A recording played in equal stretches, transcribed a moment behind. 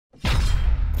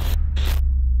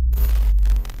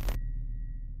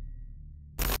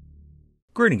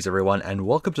Greetings everyone and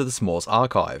welcome to the SMOOREZ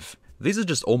archive. These are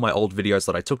just all my old videos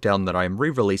that I took down that I am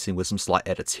re-releasing with some slight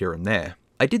edits here and there.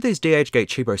 I did these DHGate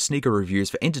Cheapo sneaker reviews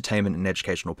for entertainment and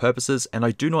educational purposes, and I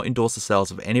do not endorse the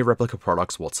sales of any Replica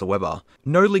products whatsoever.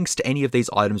 No links to any of these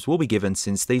items will be given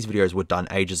since these videos were done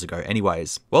ages ago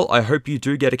anyways. Well, I hope you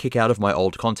do get a kick out of my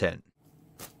old content.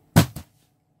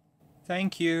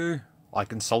 Thank you. I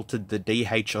consulted the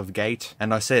DHGate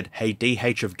and I said, hey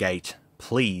DHGate,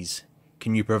 please,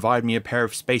 can you provide me a pair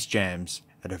of Space Jams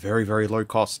at a very, very low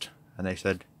cost? And they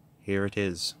said, here it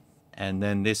is. And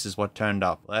then this is what turned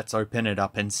up. Let's open it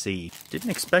up and see.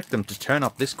 Didn't expect them to turn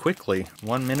up this quickly.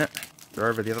 1 minute, they're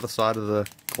over the other side of the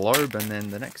globe, and then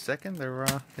the next second, they're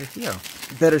here.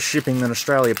 Better shipping than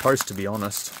Australia Post, to be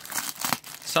honest.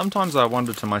 Sometimes I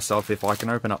wonder to myself if I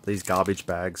can open up these garbage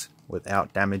bags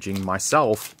without damaging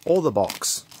myself or the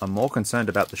box. I'm more concerned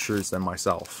about the shoes than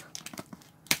myself.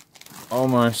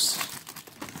 Almost.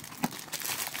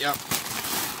 Yep.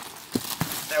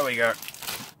 There we go.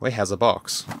 Where has a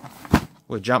box?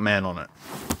 With Jumpman on it.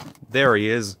 There he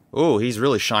is. Oh, he's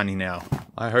really shiny now.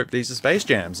 I hope these are Space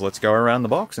Jams. Let's go around the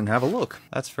box and have a look.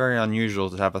 That's very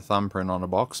unusual to have a thumbprint on a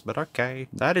box, but okay.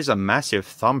 That is a massive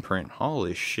thumbprint.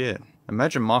 Holy shit.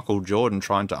 Imagine Michael Jordan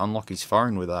trying to unlock his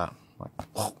phone with that.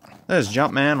 Like, there's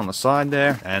Jumpman on the side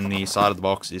there, and the side of the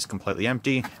box is completely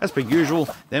empty, as per usual.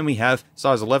 Then we have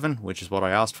size 11, which is what I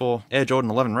asked for. Air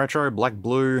Jordan 11 Retro, black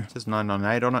blue, it says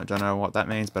 998 on it, don't know what that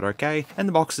means, but okay. And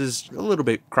the box is a little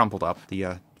bit crumpled up,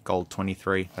 the gold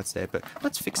 23, that's there, but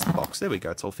let's fix the box. There we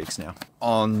go, it's all fixed now.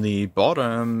 On the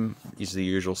bottom is the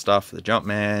usual stuff, the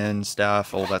Jumpman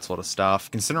stuff, all that sort of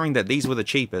stuff. Considering that these were the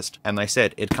cheapest, and they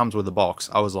said it comes with a box,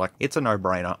 I was like, it's a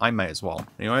no-brainer, I may as well.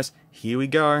 Anyways, here we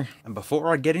go. And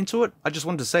before I get into it, I just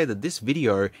wanted to say that this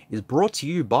video is brought to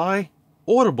you by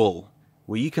Audible,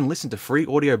 where you can listen to free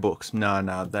audiobooks.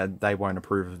 No, they won't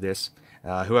approve of this.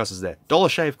 Who else is there? Dollar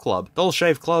Shave Club. Dollar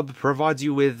Shave Club provides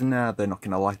you with... Nah, they're not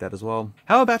going to like that as well.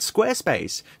 How about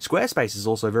Squarespace? Squarespace is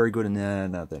also very good, and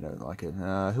no, they don't like it.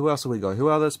 Who else have we got? Who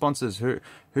are the sponsors?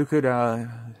 Who could,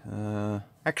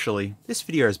 Actually, this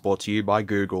video is brought to you by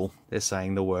Google. They're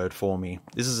saying the word for me.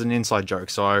 This is an inside joke,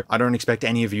 so I don't expect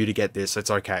any of you to get this. It's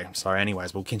okay. So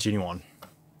anyways, we'll continue on.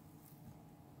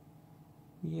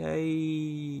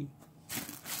 Yay.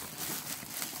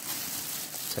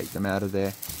 Take them out of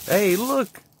there. Hey,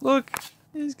 look!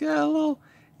 He's got a little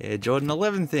Air Jordan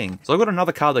 11 thing. So I've got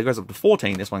another card that goes up to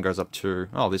 14. This one goes up to...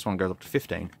 Oh, this one goes up to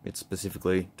 15. It's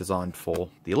specifically designed for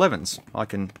the 11s. I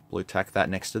can blue tack that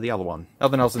next to the other one.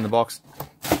 Nothing else in the box.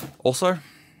 Also,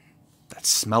 that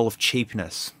smell of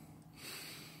cheapness.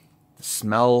 The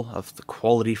smell of the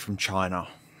quality from China.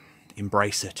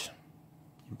 Embrace it.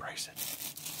 Embrace it.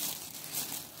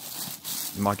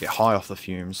 You might get high off the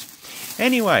fumes.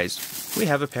 Anyways, we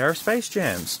have a pair of Space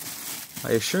Jams.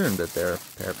 I assume that they're a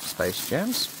pair of Space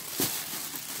Jams.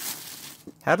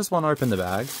 How does one open the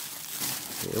bag?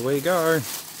 Here we go.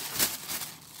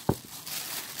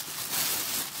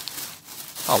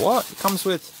 Oh, what? It comes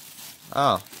with...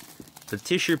 Oh, the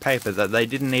tissue paper that they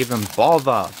didn't even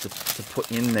bother to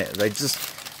put in there. They just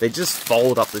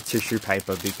fold up the tissue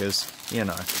paper because, you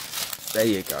know, there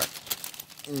you go.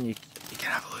 You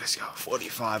can have a look, it's got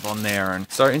 45 on there, and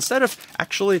so instead of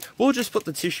actually, we'll just put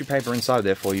the tissue paper inside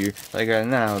there for you. They go,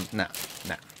 no.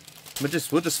 We'll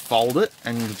just fold it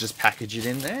and we'll just package it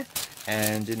in there,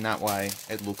 and in that way,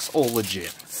 it looks all legit.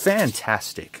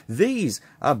 Fantastic. These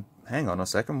are, hang on a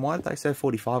second, why did they say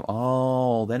 45?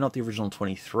 Oh, they're not the original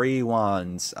 23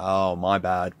 ones. Oh, my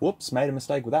bad. Whoops, made a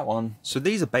mistake with that one. So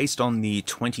these are based on the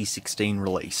 2016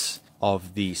 release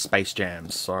of the Space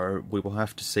Jams, so we will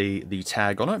have to see the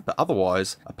tag on it, but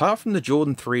otherwise, apart from the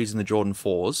Jordan 3s and the Jordan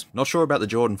 4s, not sure about the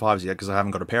Jordan 5s yet because I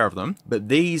haven't got a pair of them, but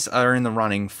these are in the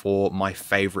running for my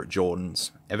favourite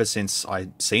Jordans. Ever since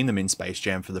I'd seen them in Space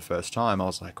Jam for the first time, I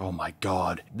was like, oh my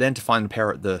god. Then to find a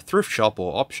pair at the thrift shop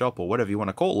or op shop or whatever you want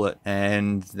to call it,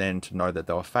 and then to know that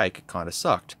they were fake, it kind of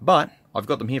sucked. But I've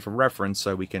got them here for reference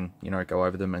so we can, you know, go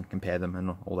over them and compare them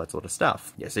and all that sort of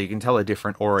stuff. Yeah, so you can tell they're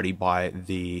different already by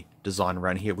the design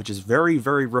around here, which is very,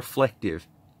 very reflective.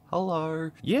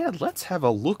 Hello. Yeah, let's have a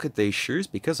look at these shoes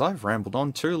because I've rambled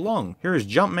on too long. Here is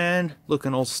Jumpman,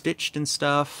 looking all stitched and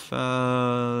stuff.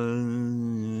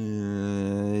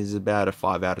 Is about a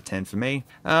 5 out of 10 for me.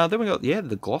 Then we got, yeah,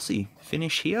 the glossy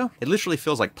finish here. It literally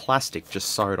feels like plastic just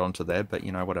sewed onto there, but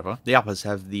you know, whatever. The uppers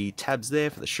have the tabs there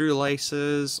for the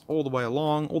shoelaces, all the way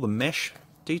along, all the mesh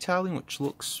detailing, which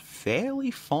looks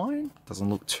fairly fine. Doesn't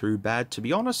look too bad, to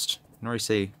be honest. can already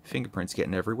see fingerprints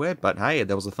getting everywhere, but hey,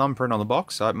 there was a thumbprint on the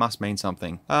box, so it must mean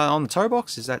something. On the toe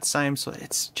box is that same, so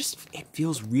it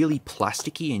feels really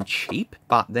plasticky and cheap,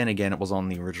 but then again, it was on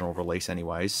the original release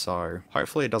anyways, so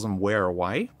hopefully it doesn't wear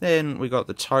away. Then we got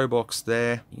the toe box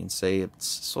there. You can see it's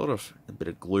sort of a bit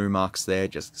of glue marks there,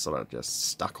 just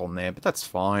stuck on there, but that's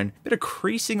fine. Bit of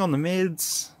creasing on the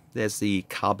mids. There's the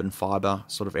carbon fiber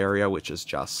sort of area, which is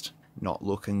just not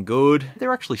looking good.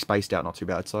 They're actually spaced out not too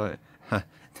bad, so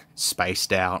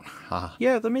spaced out.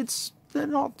 Yeah, the mids, they're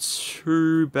not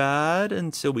too bad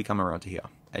until we come around to here.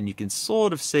 And you can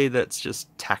sort of see that it's just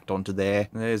tacked onto there.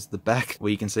 There's the back,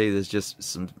 where you can see there's just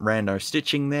some rando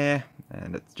stitching there,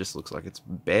 and it just looks like it's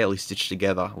barely stitched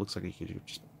together. It looks like you could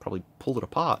just probably pull it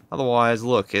apart. Otherwise,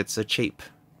 look, it's a cheap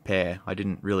pair. I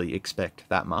didn't really expect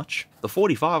that much. The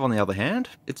 45, on the other hand,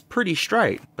 it's pretty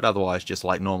straight, but otherwise, just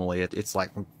like normally, it's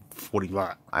like 40.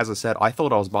 As I said, I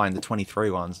thought I was buying the 23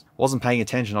 ones. Wasn't paying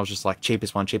attention. I was just like,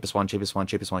 cheapest one, cheapest one, cheapest one,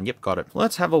 cheapest one. Yep, got it.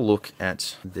 Let's have a look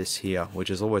at this here, which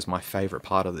is always my favorite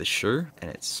part of this shoe. And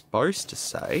it's supposed to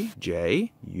say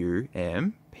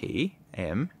JUMPMAN,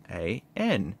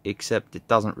 except it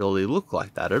doesn't really look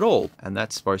like that at all. And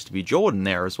that's supposed to be Jordan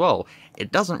there as well.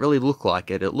 It doesn't really look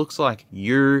like it. It looks like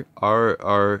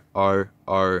URRRR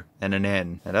and an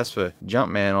N. And as for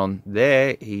Jumpman on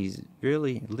there, he's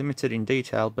really limited in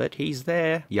detail, but he's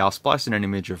there. Yeah, I'll splice in an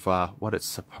image of what it's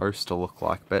supposed to look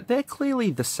like, but they're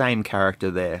clearly the same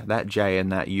character there. That J and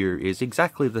that U is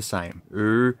exactly the same.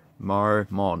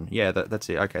 Umamon. Yeah, that's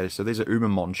it. Okay, so these are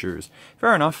Umamon shoes.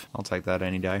 Fair enough. I'll take that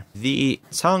any day. The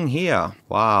tongue here.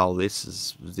 Wow, this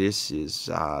is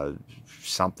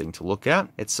something to look at.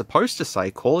 It's supposed to say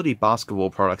quality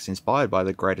basketball products inspired by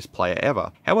the greatest player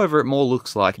ever. However, it more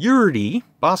looks like Yuri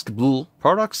basketball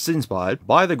products inspired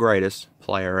by the greatest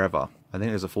player ever. I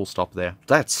think there's a full stop there.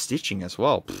 That's stitching as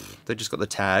well. They just got the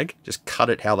tag, just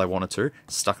cut it how they wanted to,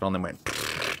 stuck it on them, went.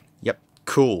 Yep,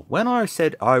 cool. When I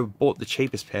said I bought the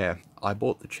cheapest pair, I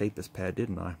bought the cheapest pair,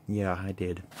 didn't I? Yeah, I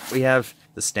did. We have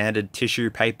the standard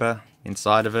tissue paper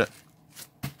inside of it.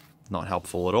 Not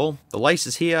helpful at all. The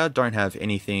laces here don't have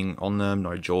anything on them,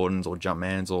 no Jordans or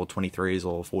Jumpmans or 23s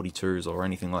or 42s or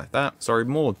anything like that. Sorry,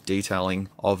 more detailing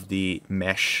of the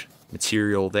mesh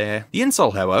material there. The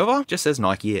insole, however, just says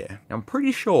Nike Air. I'm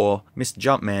pretty sure Mr.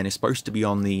 Jumpman is supposed to be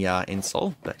on the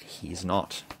insole, but he's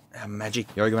not. Magic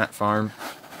yoga mat foam.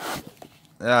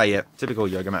 Yeah, typical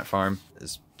yoga mat foam.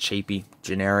 As cheapy,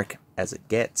 generic as it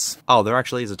gets. Oh, there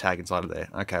actually is a tag inside of there.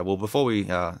 Okay, well, before we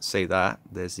see that,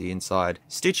 there's the inside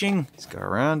stitching. Let's go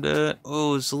around it.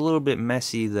 Oh, it's a little bit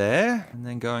messy there. And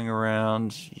then going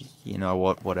around, you know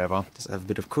what, whatever. Does it have a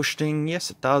bit of cushioning? Yes,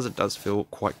 it does. It does feel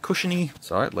quite cushiony.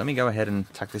 So let me go ahead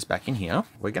and tuck this back in here.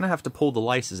 We're going to have to pull the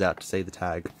laces out to see the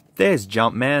tag. There's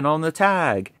Jumpman on the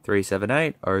tag.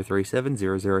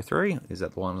 378037003. Is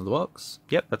that the one in the box?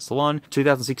 Yep, that's the one.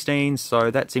 2016,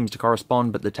 so that seems to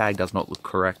correspond, but the tag does not look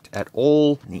correct at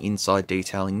all. And the inside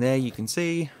detailing there, you can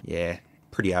see, yeah,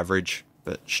 pretty average.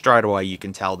 But straight away, you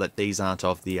can tell that these aren't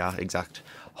of the exact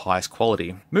highest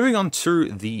quality. Moving on to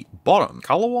the bottom.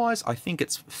 Color-wise, I think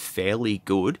it's fairly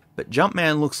good, but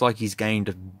Jumpman looks like he's gained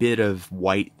a bit of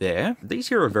weight there. These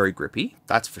here are very grippy,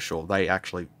 that's for sure. They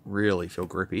actually really feel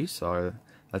grippy, so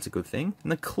that's a good thing.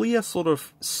 And the clear sort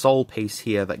of sole piece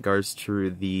here that goes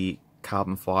through the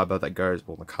carbon fiber that goes,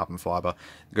 well, the carbon fiber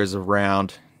that goes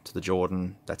around to the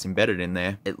Jordan that's embedded in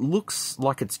there. It looks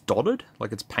like it's dotted,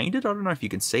 like it's painted. I don't know if you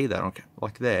can see that, okay,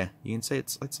 like there. You can see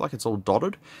it's like it's all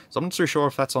dotted. So I'm not too sure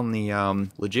if that's on the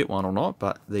legit one or not,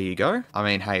 but there you go. I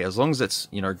mean, hey, as long as it's,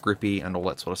 you know, grippy and all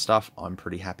that sort of stuff, I'm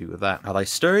pretty happy with that. Are they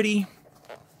sturdy?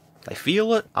 They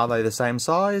feel it? Are they the same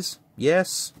size?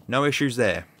 Yes. No issues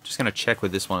there. Just gonna check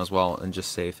with this one as well and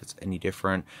just see if it's any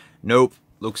different. Nope.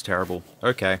 Looks terrible.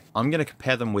 Okay, I'm going to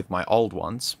compare them with my old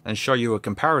ones and show you a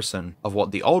comparison of what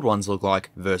the old ones look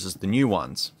like versus the new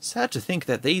ones. Sad to think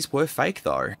that these were fake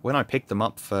though. When I picked them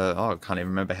up for, oh, I can't even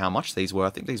remember how much these were.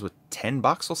 I think these were 10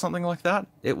 bucks or something like that.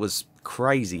 It was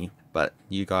crazy, but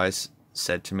you guys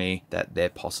said to me that they're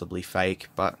possibly fake,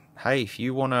 but hey, if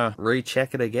you want to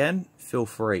recheck it again, feel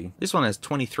free. This one has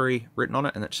 23 written on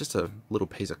it, and it's just a little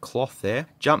piece of cloth there.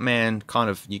 Jumpman, kind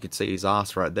of, you could see his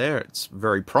ass right there. It's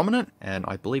very prominent, and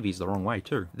I believe he's the wrong way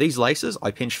too. These laces,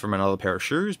 I pinched from another pair of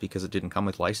shoes because it didn't come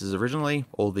with laces originally.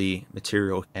 All the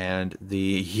material and the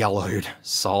yellowed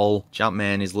sole.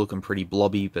 Jumpman is looking pretty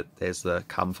blobby, but there's the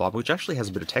carbon fiber, which actually has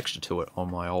a bit of texture to it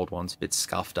on my old ones. A bit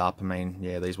scuffed up. I mean,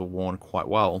 yeah, these were worn quite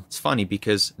well. It's funny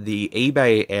because the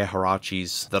eBay Air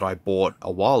Huaraches that I bought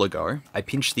a while ago, I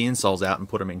pinched the insoles out and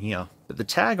put them in here. But the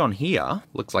tag on here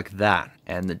looks like that,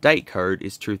 and the date code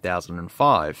is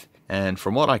 2005. And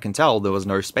from what I can tell, there was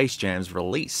no Space Jams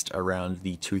released around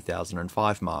the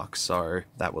 2005 mark, so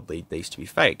that would lead these to be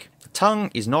fake. The tongue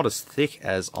is not as thick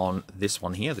as on this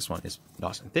one here. This one is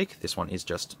nice and thick. This one is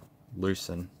just loose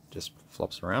and just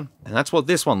flops around. And that's what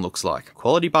this one looks like.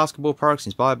 Quality basketball products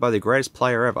inspired by the greatest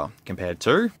player ever, compared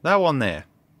to that one there.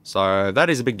 So that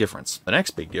is a big difference. The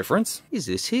next big difference is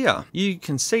this here. You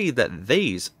can see that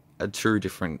these are two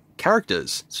different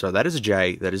characters. So that is a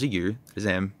J, that is a U, that is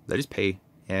M, that is P,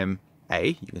 M,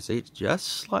 A. You can see it's just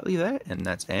slightly there, and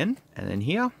that's N. And then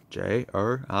here, J-O-R-D-A-N.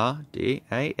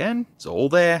 It's all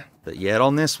there. But yet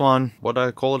on this one, what do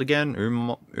I call it again?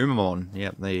 Umamon.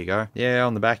 Yep, there you go. Yeah,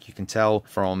 on the back you can tell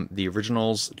from the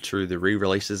originals to the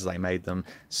re-releases, they made them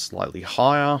slightly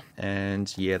higher.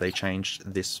 And yeah, they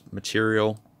changed this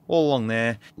material all along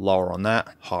there, lower on that,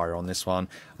 higher on this one.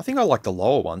 I think I like the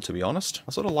lower one, to be honest.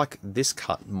 I sort of like this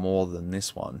cut more than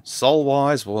this one.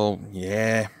 Sole-wise, well,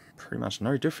 yeah, pretty much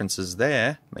no differences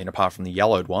there. I mean, apart from the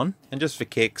yellowed one. And just for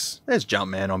kicks, there's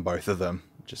Jumpman on both of them.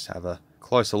 Just have a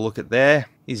closer look at there.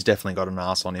 He's definitely got an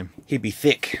ass on him. He'd be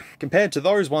thick. Compared to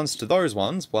those ones,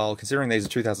 well, considering these are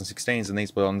 2016s and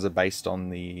these ones are based on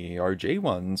the OG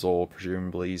ones, or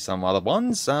presumably some other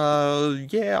ones,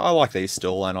 yeah, I like these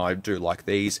still, and I do like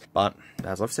these, but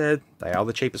as I've said, they are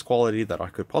the cheapest quality that I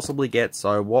could possibly get,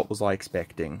 so what was I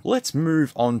expecting? Let's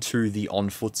move on to the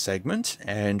on-foot segment,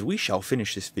 and we shall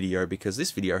finish this video, because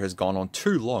this video has gone on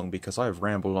too long, because I have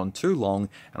rambled on too long,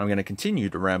 and I'm going to continue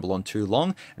to ramble on too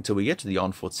long until we get to the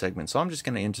on-foot segment, so I'm just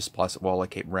going to intersplice it while I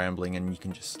keep rambling, and you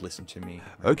can just listen to me.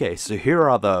 Okay, so here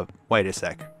are the... wait a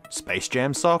sec. Space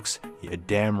Jam socks? You're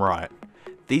damn right.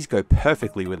 These go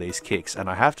perfectly with these kicks, and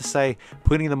I have to say,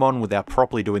 putting them on without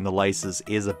properly doing the laces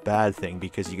is a bad thing,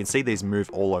 because you can see these move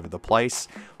all over the place.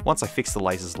 Once I fix the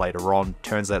laces later on,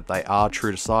 turns out they are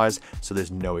true to size, so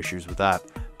there's no issues with that.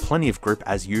 Plenty of grip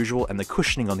as usual, and the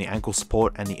cushioning on the ankle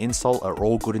support and the insole are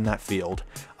all good in that field.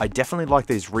 I definitely like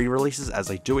these re-releases, as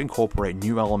they do incorporate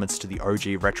new elements to the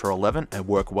OG Retro 11 and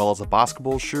work well as a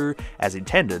basketball shoe as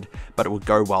intended, but it would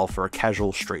go well for a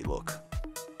casual street look.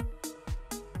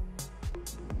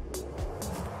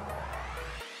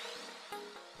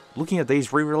 Looking at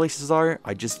these re-releases though,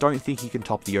 I just don't think you can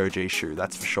top the OG shoe,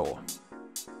 that's for sure.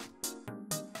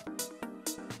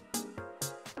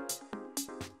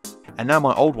 And now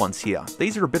my old ones here.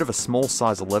 These are a bit of a small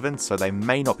size 11, so they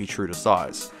may not be true to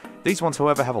size. These ones,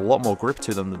 however, have a lot more grip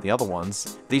to them than the other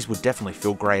ones. These would definitely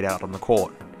feel great out on the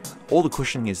court. All the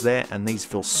cushioning is there, and these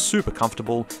feel super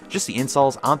comfortable. Just the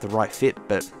insoles aren't the right fit,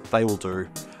 but they will do.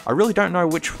 I really don't know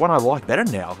which one I like better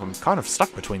now. I'm kind of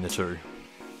stuck between the two.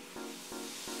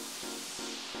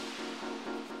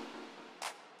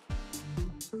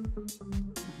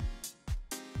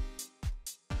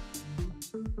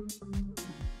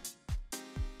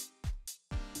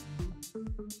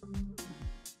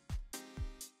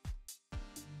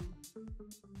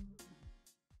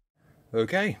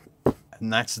 Okay,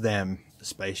 and that's them, the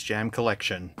Space Jam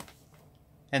collection.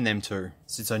 And them too.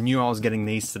 Since I knew I was getting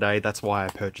these today, that's why I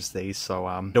purchased these, so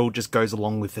it all just goes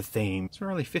along with the theme. It's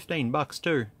only 15 bucks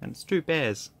too, and it's 2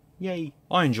 pairs. Yay!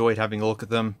 I enjoyed having a look at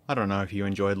them. I don't know if you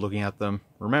enjoyed looking at them.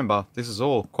 Remember, this is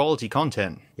all quality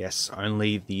content. Yes,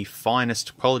 only the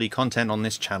finest quality content on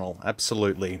this channel,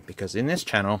 absolutely. Because in this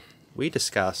channel, we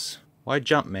discuss why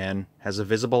Jumpman has a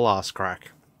visible ass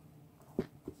crack.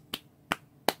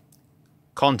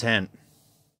 Content.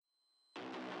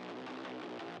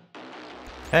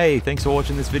 Hey, thanks for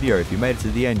watching this video. If you made it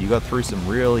to the end, you got through some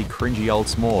really cringy old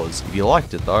s'mores. If you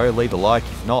liked it though, leave a like.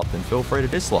 If not, then feel free to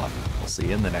dislike. I'll see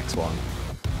you in the next one.